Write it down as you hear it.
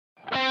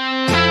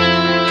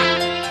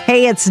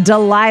Hey, it's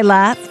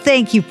Delilah.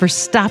 Thank you for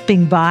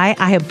stopping by.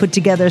 I have put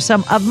together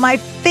some of my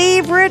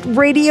favorite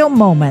radio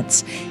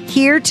moments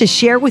here to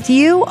share with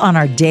you on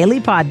our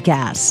daily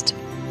podcast.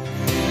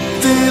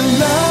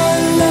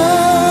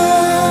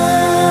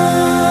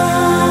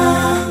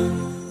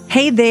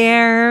 Hey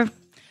there.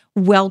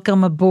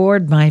 Welcome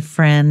aboard, my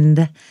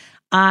friend.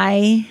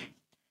 I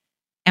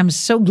am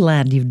so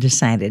glad you've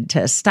decided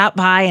to stop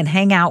by and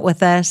hang out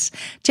with us.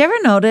 Do you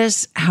ever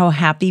notice how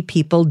happy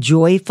people,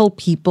 joyful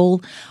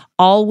people,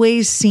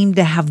 always seem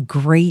to have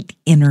great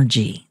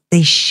energy?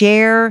 They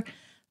share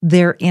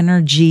their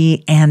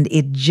energy, and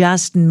it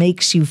just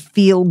makes you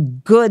feel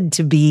good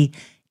to be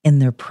in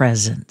their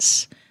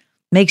presence.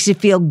 Makes you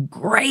feel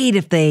great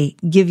if they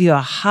give you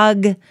a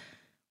hug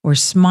or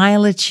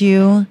smile at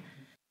you.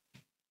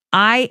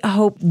 I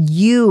hope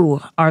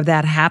you are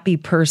that happy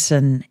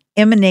person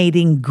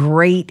emanating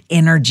great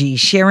energy,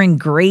 sharing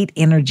great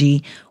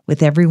energy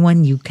with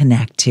everyone you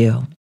connect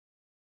to.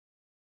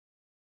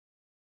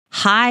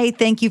 Hi,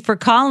 thank you for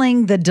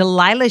calling the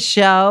Delilah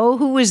Show.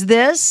 Who is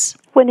this?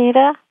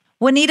 Juanita,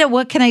 Juanita,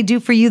 what can I do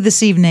for you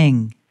this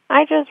evening?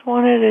 I just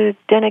wanted to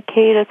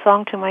dedicate a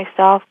song to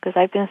myself because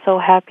I've been so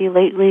happy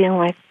lately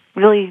and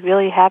really,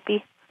 really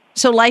happy.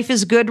 So life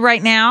is good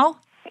right now?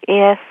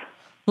 Yes.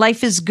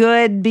 Life is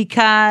good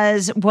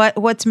because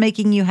what's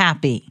making you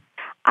happy?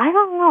 I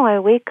don't know. I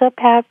wake up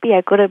happy.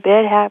 I go to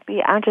bed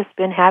happy. I've just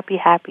been happy.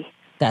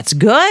 That's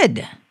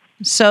good.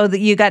 So that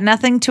you got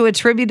nothing to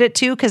attribute it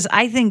to? Because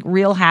I think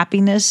real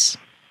happiness,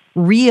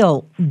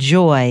 real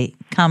joy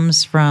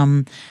comes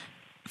from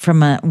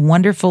a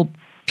wonderful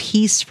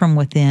peace from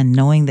within,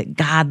 knowing that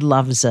God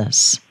loves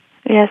us.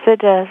 Yes, it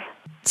does.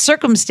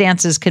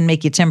 Circumstances can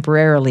make you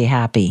temporarily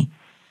happy,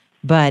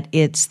 but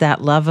it's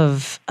that love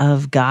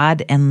of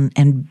God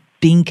and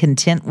being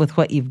content with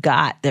what you've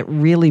got that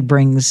really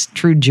brings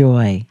true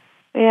joy.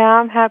 Yeah,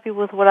 I'm happy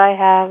with what I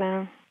have,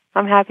 and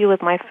I'm happy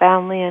with my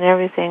family and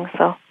everything,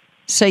 so.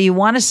 So you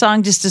want a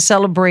song just to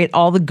celebrate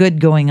all the good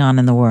going on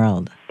in the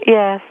world?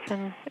 Yes,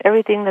 and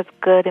everything that's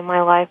good in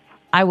my life.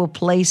 I will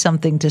play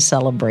something to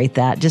celebrate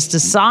that. Just a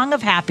song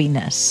of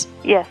happiness.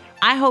 Yes.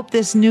 I hope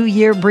this new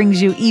year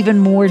brings you even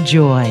more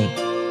joy.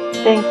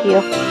 Thank you.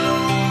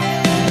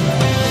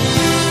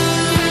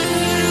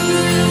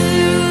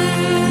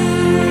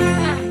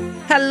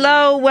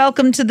 Hello,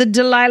 welcome to the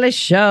Delilah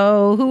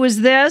Show. Who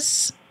is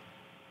this?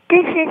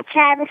 This is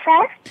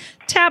Tabitha.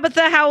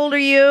 Tabitha, how old are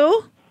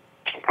you?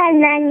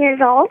 I'm 9 years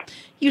old.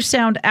 You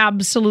sound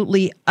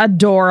absolutely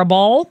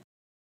adorable.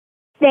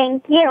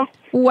 Thank you.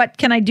 What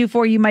can I do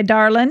for you, my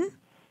darling?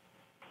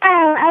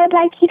 I would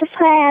like you to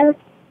play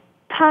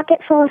a Pocket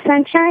Full of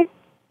Sunshine.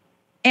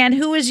 And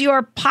who is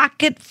your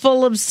pocket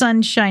full of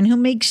sunshine? Who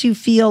makes you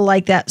feel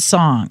like that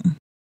song?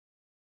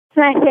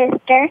 My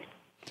sister,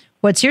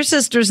 What's your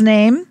sister's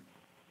name?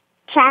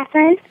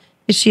 Catherine.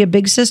 Is she a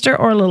big sister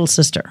or a little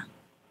sister?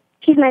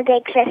 She's my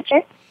big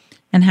sister.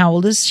 And how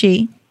old is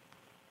she?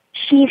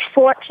 She's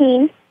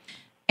 14.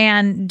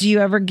 And do you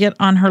ever get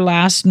on her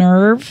last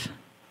nerve?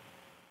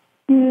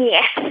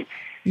 Yes.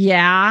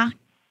 Yeah.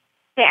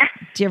 Yeah.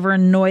 Do you ever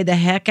annoy the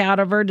heck out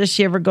of her? Does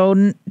she ever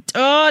go,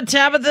 oh,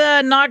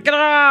 Tabitha, knock it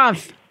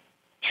off?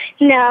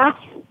 No.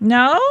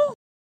 No?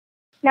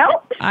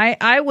 Nope.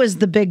 I was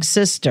the big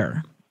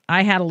sister.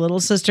 I had a little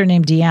sister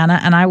named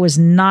Deanna, and I was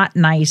not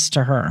nice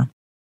to her.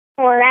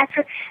 Well,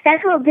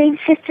 that's what big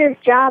sister's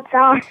jobs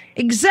are.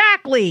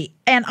 Exactly.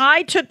 And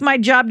I took my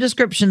job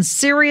description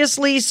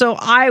seriously, so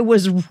I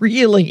was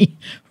really,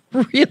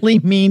 really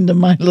mean to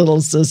my little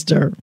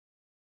sister.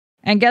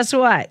 And guess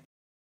what?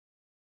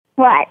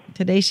 What?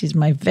 Today, she's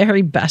my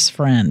very best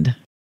friend.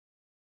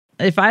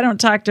 If I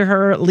don't talk to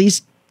her at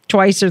least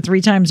twice or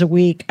 3 times a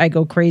week, I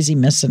go crazy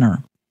missing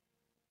her.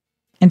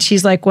 And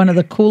she's like one of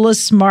the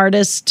coolest,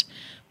 smartest,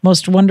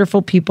 most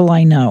wonderful people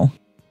I know.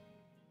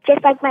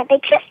 Just like my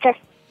big sister.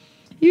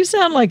 You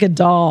sound like a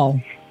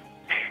doll.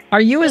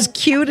 Are you as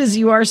cute as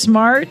you are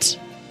smart?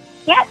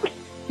 Yep.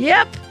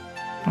 Yep.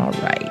 All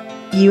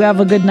right. You have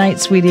a good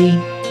night, sweetie.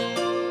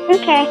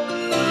 Okay.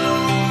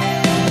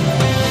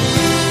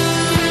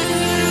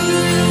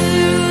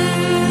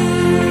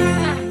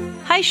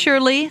 Hi,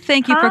 Shirley.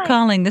 Thank you for Hi.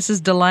 calling. This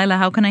is Delilah.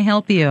 How can I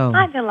help you?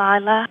 Hi,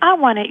 Delilah. I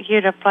wanted you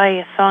to play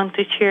a song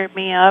to cheer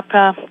me up.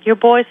 Your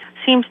voice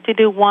seems to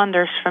do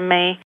wonders for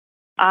me.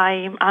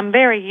 I'm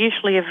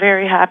usually a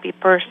very happy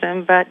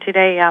person, but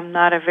today I'm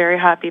not a very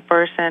happy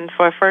person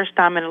for the first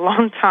time in a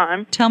long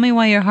time. Tell me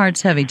why your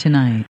heart's heavy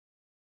tonight.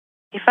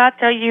 If I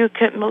tell you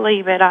couldn't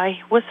believe it, I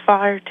was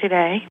fired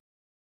today.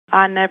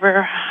 I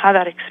never had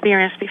that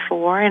experience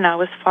before, and I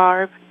was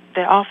fired.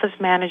 The office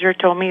manager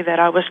told me that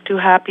I was too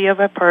happy of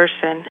a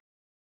person,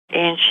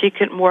 and she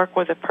couldn't work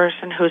with a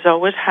person who's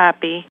always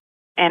happy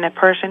and a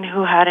person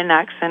who had an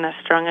accent as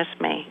strong as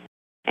me.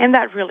 And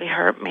that really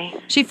hurt me.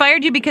 She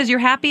fired you because you're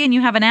happy and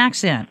you have an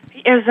accent.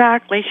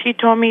 Exactly. She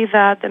told me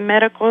that the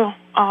medical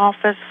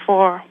office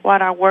for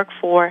what I work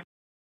for,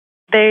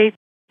 they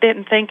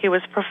didn't think it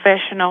was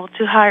professional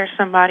to hire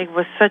somebody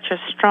with such a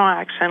strong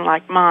accent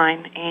like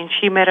mine, and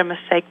she made a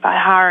mistake by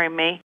hiring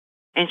me.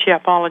 And she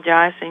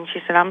apologized, and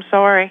she said, I'm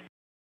sorry,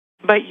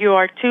 but you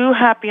are too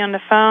happy on the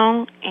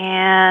phone,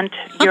 and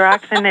your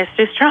accent is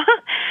too strong.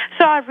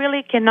 So I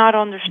really cannot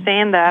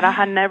understand that. I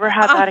had never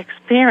had that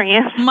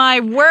experience.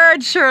 My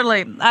word,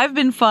 Shirley. I've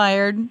been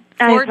fired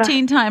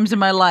 14 times in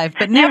my life,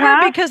 but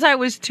never because I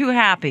was too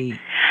happy.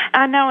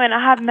 I know, and I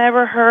have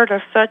never heard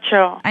of such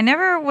a... I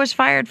never was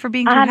fired for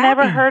being too happy. I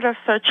never heard of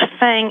such a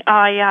thing.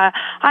 I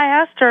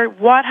asked her,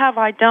 what have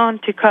I done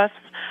to cause...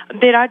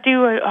 Did I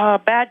do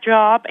a bad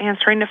job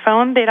answering the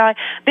phone? Did I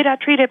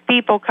treat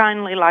people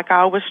kindly like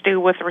I always do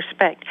with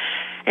respect?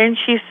 And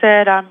she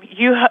said,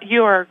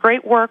 you are a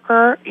great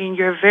worker, and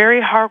you're a very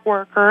hard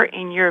worker,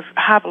 and you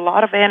have a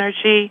lot of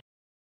energy,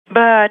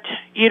 but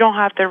you don't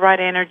have the right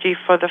energy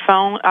for the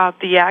phone.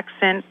 The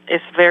accent is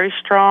very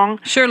strong.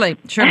 Shirley,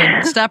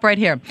 stop right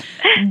here.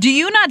 Do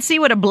you not see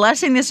what a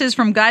blessing this is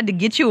from God to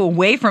get you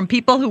away from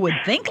people who would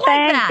think like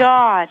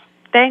that?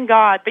 Thank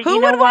God. But who you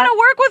know would want to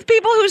work with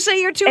people who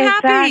say you're too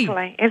happy?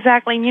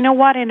 Exactly. And you know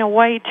what? In a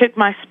way, it took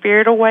my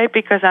spirit away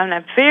because I'm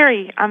a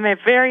very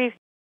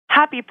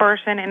happy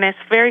person, and it's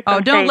very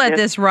contagious. Oh, don't let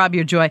this rob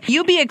your joy.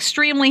 You be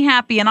extremely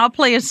happy, and I'll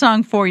play a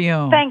song for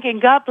you. Thank you.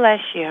 God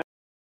bless you.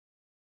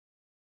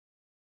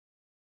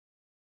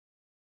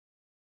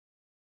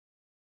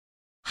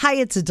 Hi,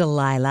 it's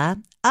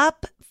Delilah.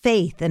 Up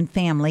Faith and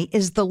Family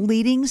is the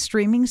leading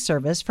streaming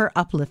service for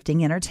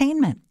uplifting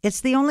entertainment.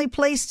 It's the only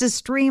place to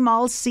stream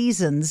all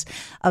seasons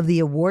of the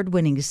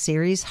award-winning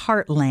series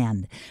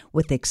Heartland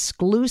with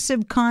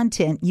exclusive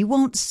content you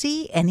won't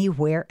see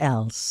anywhere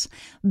else.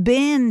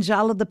 Binge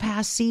all of the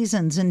past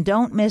seasons and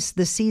don't miss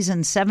the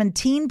season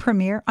 17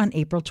 premiere on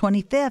April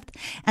 25th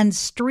and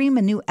stream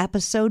a new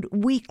episode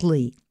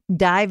weekly.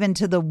 Dive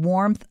into the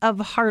warmth of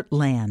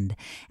Heartland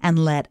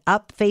and let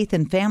Up Faith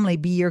and Family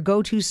be your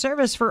go-to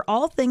service for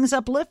all things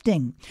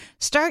uplifting.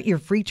 Start your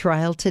free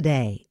trial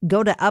today.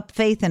 Go to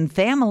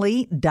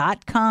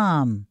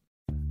upfaithandfamily.com.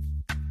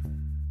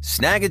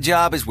 Snag a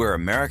Job is where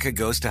America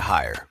goes to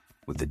hire,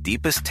 with the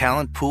deepest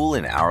talent pool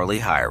in hourly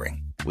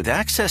hiring. With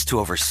access to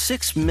over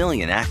 6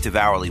 million active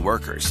hourly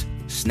workers,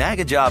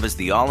 Snag a Job is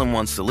the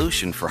all-in-one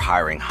solution for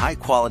hiring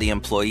high-quality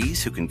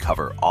employees who can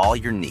cover all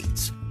your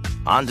needs.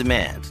 On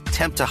demand,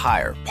 temp to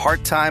hire,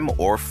 part-time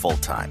or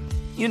full-time.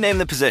 You name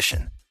the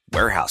position.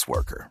 Warehouse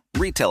worker,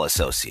 retail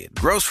associate,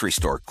 grocery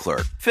store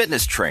clerk,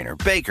 fitness trainer,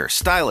 baker,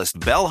 stylist,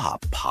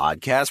 bellhop,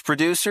 podcast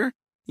producer.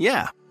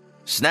 Yeah,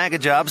 Snag a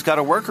Job's got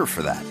a worker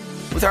for that.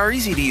 With our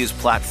easy-to-use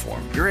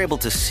platform, you're able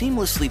to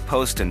seamlessly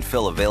post and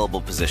fill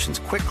available positions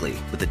quickly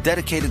with a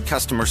dedicated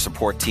customer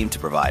support team to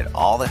provide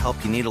all the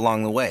help you need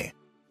along the way.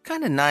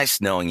 Kind of nice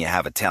knowing you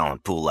have a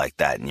talent pool like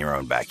that in your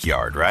own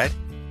backyard, right?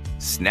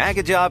 Snag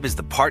a Job is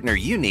the partner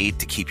you need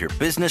to keep your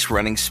business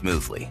running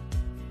smoothly.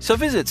 So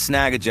visit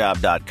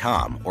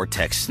snagajob.com or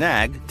text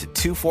snag to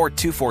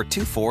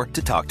 242424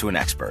 to talk to an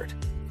expert.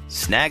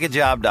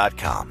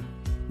 Snagajob.com,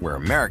 where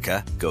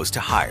America goes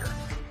to hire.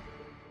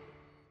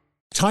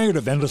 Tired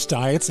of endless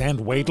diets and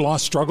weight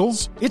loss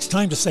struggles? It's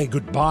time to say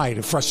goodbye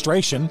to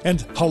frustration and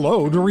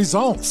hello to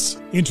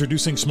results.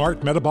 Introducing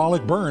Smart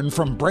Metabolic Burn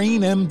from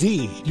Brain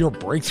MD, your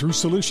breakthrough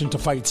solution to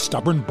fight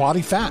stubborn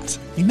body fat.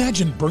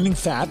 Imagine burning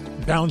fat,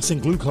 balancing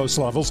glucose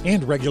levels,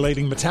 and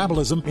regulating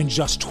metabolism in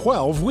just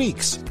 12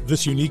 weeks.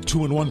 This unique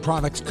 2-in-1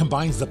 product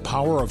combines the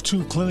power of 2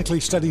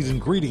 clinically studied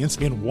ingredients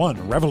in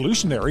one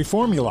revolutionary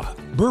formula.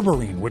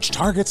 Berberine, which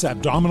targets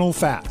abdominal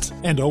fat,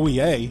 and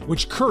OEA,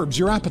 which curbs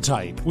your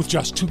appetite. With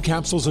just 2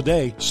 capsules a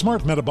day,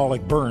 Smart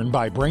Metabolic Burn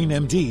by Brain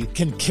MD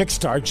can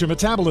kickstart your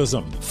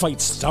metabolism,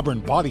 fight stubborn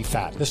body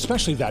fat,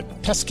 especially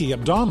that pesky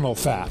abdominal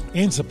fat,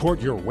 and support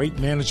your weight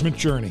management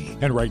journey.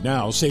 And right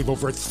now, save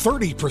over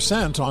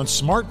 30% on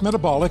Smart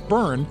Metabolic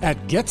Burn at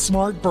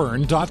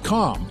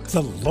GetSmartBurn.com.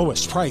 The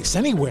lowest price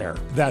anywhere.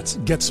 That's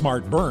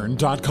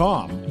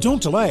GetSmartBurn.com.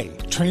 Don't delay.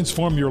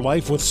 Transform your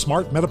life with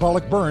Smart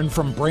Metabolic Burn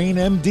from Brain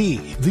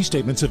MD. These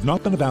statements have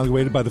not been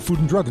evaluated by the Food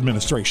and Drug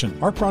Administration.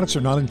 Our products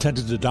are not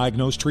intended to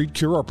diagnose, treat,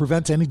 cure, or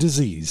prevent any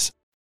disease.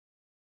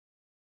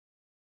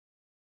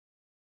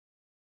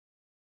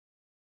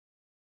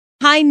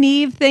 Hi,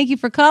 Neve. Thank you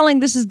for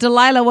calling. This is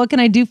Delilah. What can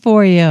I do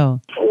for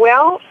you?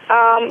 Well,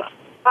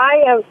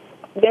 I have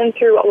been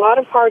through a lot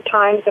of hard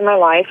times in my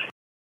life,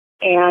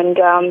 and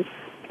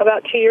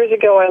about 2 years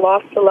ago, I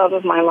lost the love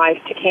of my life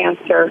to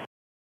cancer,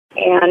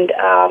 and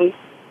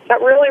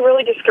got really,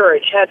 really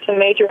discouraged. Had some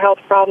major health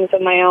problems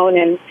of my own,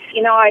 and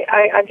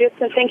I've just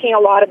been thinking a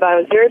lot about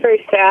it. It was very,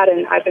 very sad,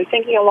 and I've been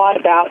thinking a lot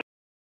about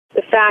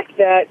the fact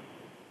that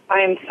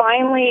I am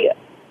finally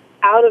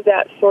out of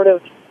that sort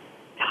of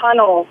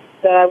tunnel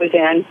that I was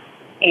in,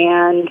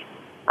 and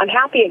I'm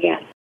happy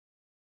again.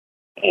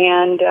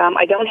 And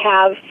I don't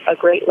have a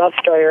great love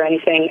story or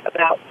anything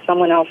about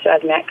someone else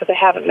I've met, because I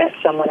haven't met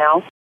someone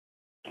else.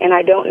 And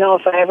I don't know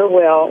if I ever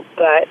will,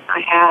 but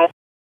I had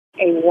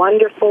a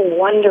wonderful,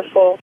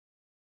 wonderful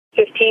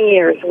 15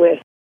 years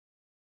with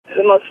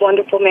the most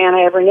wonderful man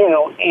I ever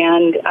knew.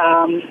 And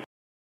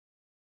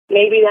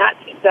maybe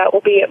that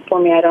will be it for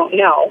me. I don't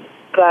know.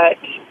 But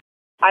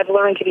I've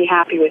learned to be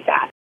happy with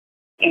that.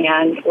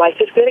 And life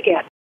is good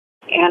again.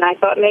 And I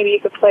thought maybe you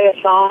could play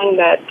a song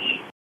that's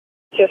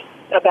just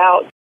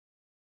about,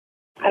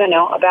 I don't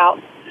know, about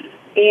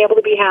being able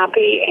to be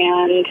happy,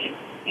 and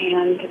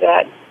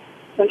that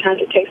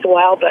sometimes it takes a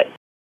while, but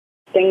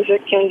things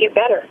can get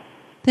better.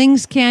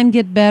 Things can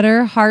get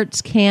better.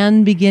 Hearts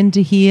can begin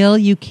to heal.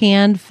 You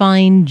can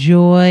find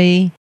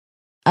joy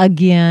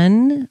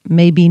again.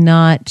 Maybe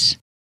not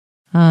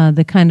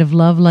the kind of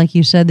love, like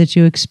you said, that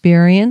you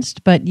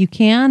experienced, but you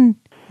can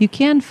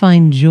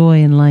find joy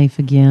in life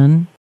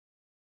again.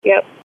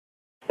 Yep,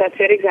 that's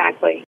it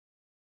exactly.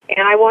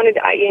 And I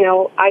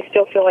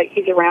still feel like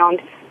he's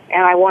around,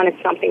 and I wanted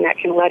something that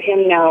can let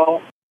him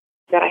know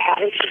that I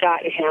haven't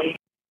forgotten him,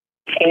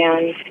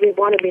 and he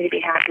wanted me to be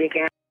happy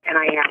again, and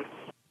I am.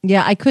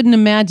 Yeah, I couldn't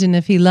imagine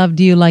if he loved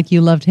you like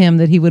you loved him,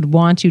 that he would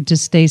want you to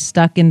stay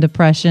stuck in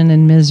depression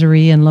and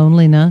misery and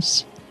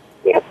loneliness.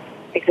 Yep,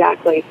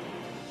 exactly.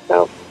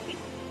 So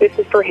this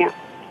is for him.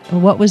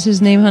 What was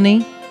his name,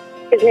 honey?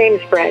 His name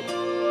is Fred.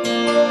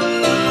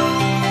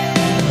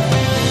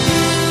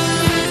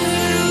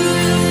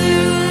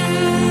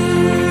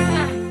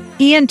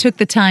 Ian took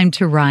the time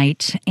to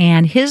write,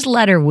 and his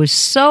letter was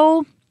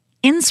so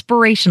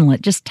inspirational.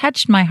 It just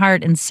touched my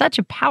heart in such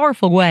a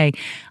powerful way.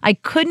 I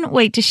couldn't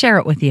wait to share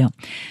it with you.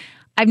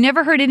 I've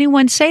never heard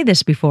anyone say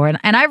this before,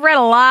 and I've read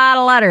a lot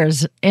of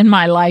letters in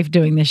my life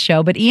doing this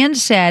show, but Ian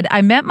said,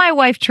 I met my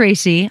wife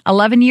Tracy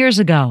 11 years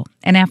ago,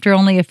 and after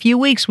only a few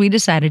weeks, we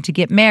decided to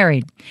get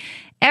married.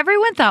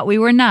 Everyone thought we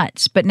were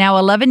nuts, but now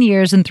 11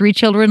 years and 3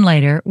 children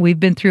later, we've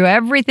been through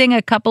everything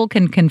a couple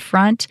can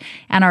confront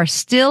and are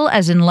still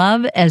as in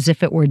love as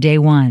if it were day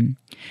one.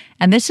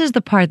 And this is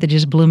the part that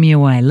just blew me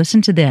away.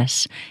 Listen to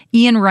this.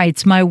 Ian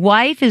writes, my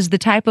wife is the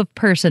type of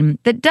person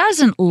that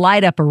doesn't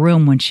light up a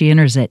room when she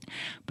enters it,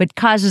 but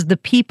causes the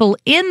people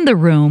in the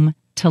room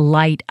to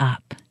light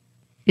up.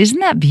 Isn't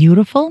that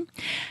beautiful?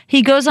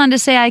 He goes on to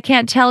say, I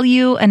can't tell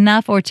you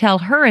enough or tell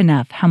her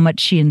enough how much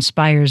she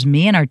inspires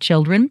me and our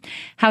children,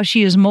 how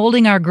she is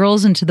molding our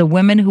girls into the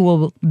women who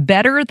will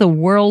better the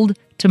world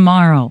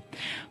tomorrow.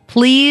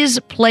 Please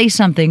play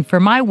something for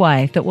my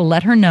wife that will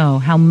let her know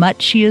how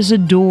much she is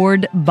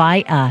adored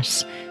by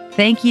us.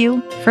 Thank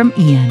you, from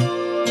Ian.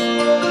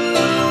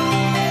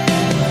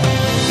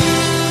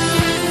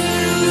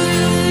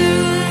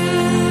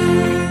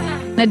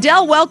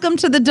 Adele, welcome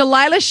to the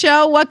Delilah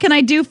Show. What can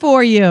I do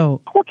for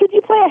you? Well, could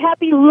you play a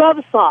happy love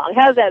song?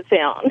 How's that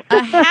sound?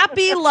 A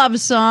happy love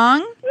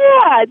song?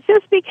 Yeah,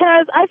 just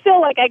because I feel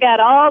like I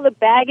got all the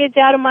baggage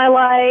out of my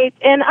life,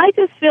 and I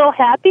just feel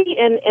happy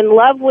and in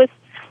love with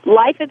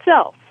life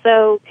itself.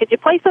 So could you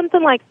play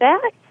something like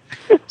that?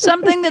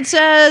 Something that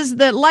says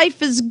that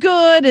life is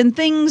good and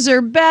things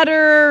are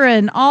better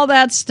and all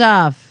that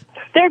stuff.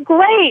 They're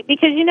great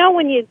because,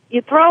 when you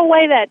throw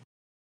away that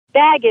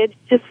baggage,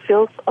 just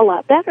feels a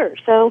lot better.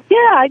 So,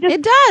 yeah,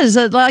 It does.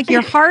 Like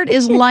your heart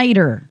is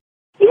lighter.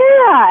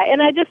 Yeah,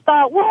 and I just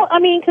thought,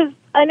 because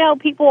I know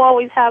people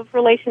always have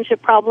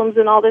relationship problems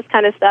and all this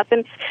kind of stuff,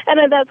 and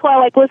that's why I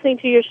like listening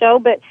to your show,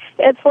 but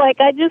it's like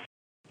I just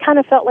kind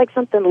of felt like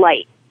something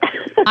light.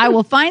 I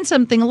will find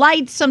something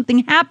light,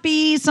 something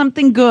happy,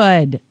 something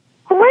good.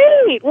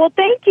 Great. Well,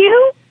 thank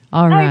you.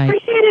 All right. I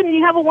appreciate it, and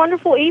you have a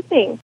wonderful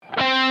evening.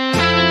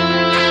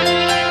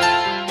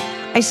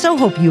 I so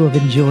hope you have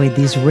enjoyed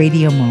these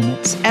radio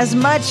moments as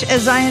much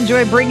as I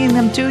enjoy bringing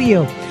them to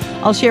you.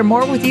 I'll share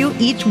more with you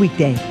each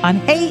weekday on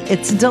Hey,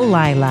 It's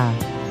Delilah.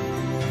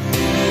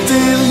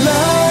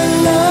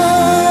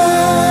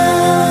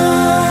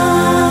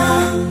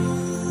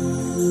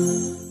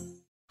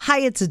 Hi,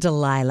 it's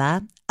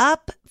Delilah.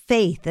 Up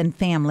Faith and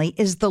Family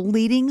is the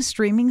leading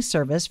streaming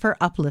service for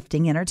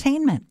uplifting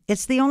entertainment.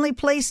 It's the only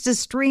place to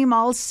stream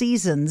all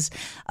seasons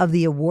of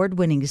the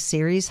award-winning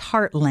series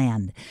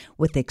Heartland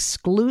with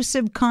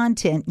exclusive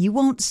content you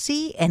won't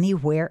see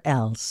anywhere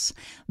else.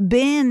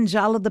 Binge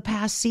all of the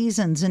past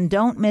seasons and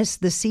don't miss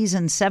the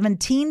season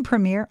 17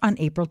 premiere on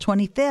April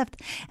 25th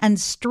and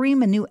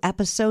stream a new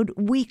episode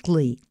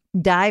weekly.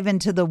 Dive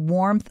into the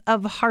warmth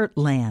of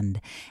Heartland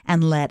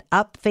and let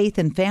Up Faith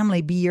and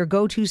Family be your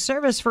go-to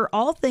service for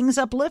all things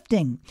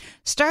uplifting.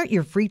 Start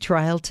your free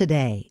trial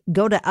today.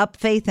 Go to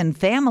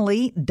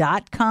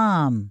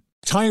upfaithandfamily.com.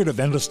 Tired of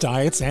endless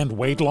diets and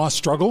weight loss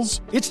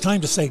struggles? It's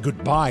time to say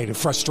goodbye to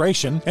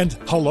frustration and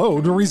hello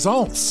to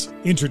results.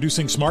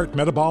 Introducing Smart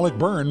Metabolic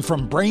Burn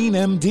from Brain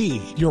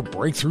MD, your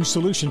breakthrough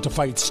solution to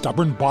fight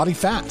stubborn body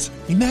fat.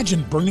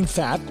 Imagine burning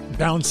fat,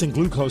 balancing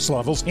glucose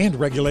levels, and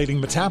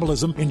regulating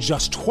metabolism in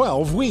just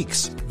 12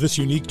 weeks. This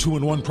unique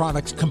 2-in-1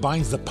 product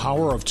combines the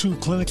power of 2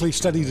 clinically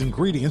studied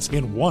ingredients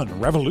in one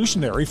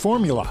revolutionary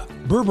formula.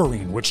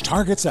 Berberine, which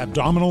targets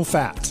abdominal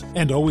fat,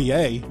 and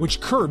OEA,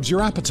 which curbs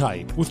your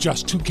appetite. With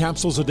just 2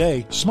 capsules a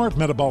day, Smart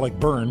Metabolic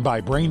Burn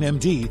by Brain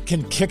MD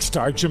can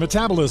kickstart your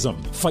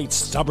metabolism, fight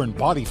stubborn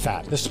body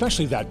fat, especially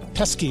that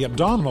pesky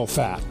abdominal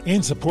fat,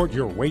 and support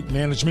your weight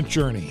management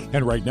journey.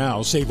 And right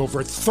now, save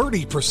over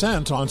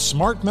 30% on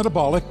Smart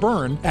Metabolic Burn.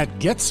 Burn at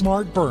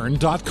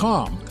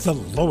GetSmartBurn.com. The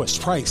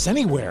lowest price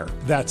anywhere.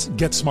 That's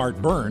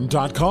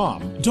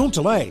GetSmartBurn.com. Don't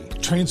delay.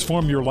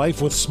 Transform your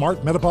life with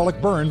Smart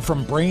Metabolic Burn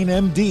from Brain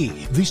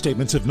MD. These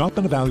statements have not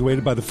been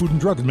evaluated by the Food and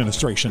Drug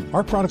Administration.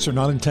 Our products are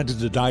not intended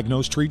to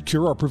diagnose, treat,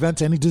 cure, or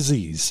prevent any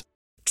disease.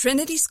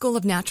 Trinity School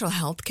of Natural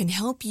Health can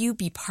help you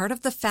be part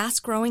of the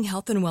fast-growing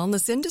health and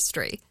wellness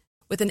industry.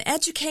 With an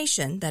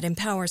education that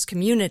empowers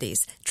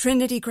communities,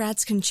 Trinity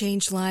grads can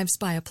change lives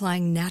by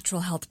applying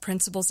natural health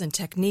principles and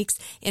techniques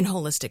in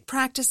holistic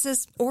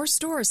practices or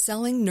stores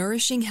selling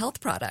nourishing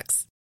health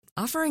products.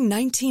 Offering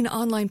 19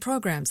 online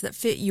programs that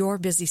fit your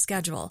busy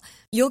schedule,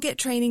 you'll get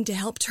training to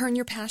help turn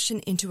your passion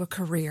into a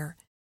career.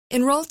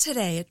 Enroll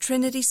today at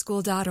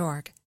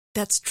trinityschool.org.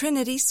 That's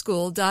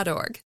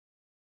trinityschool.org.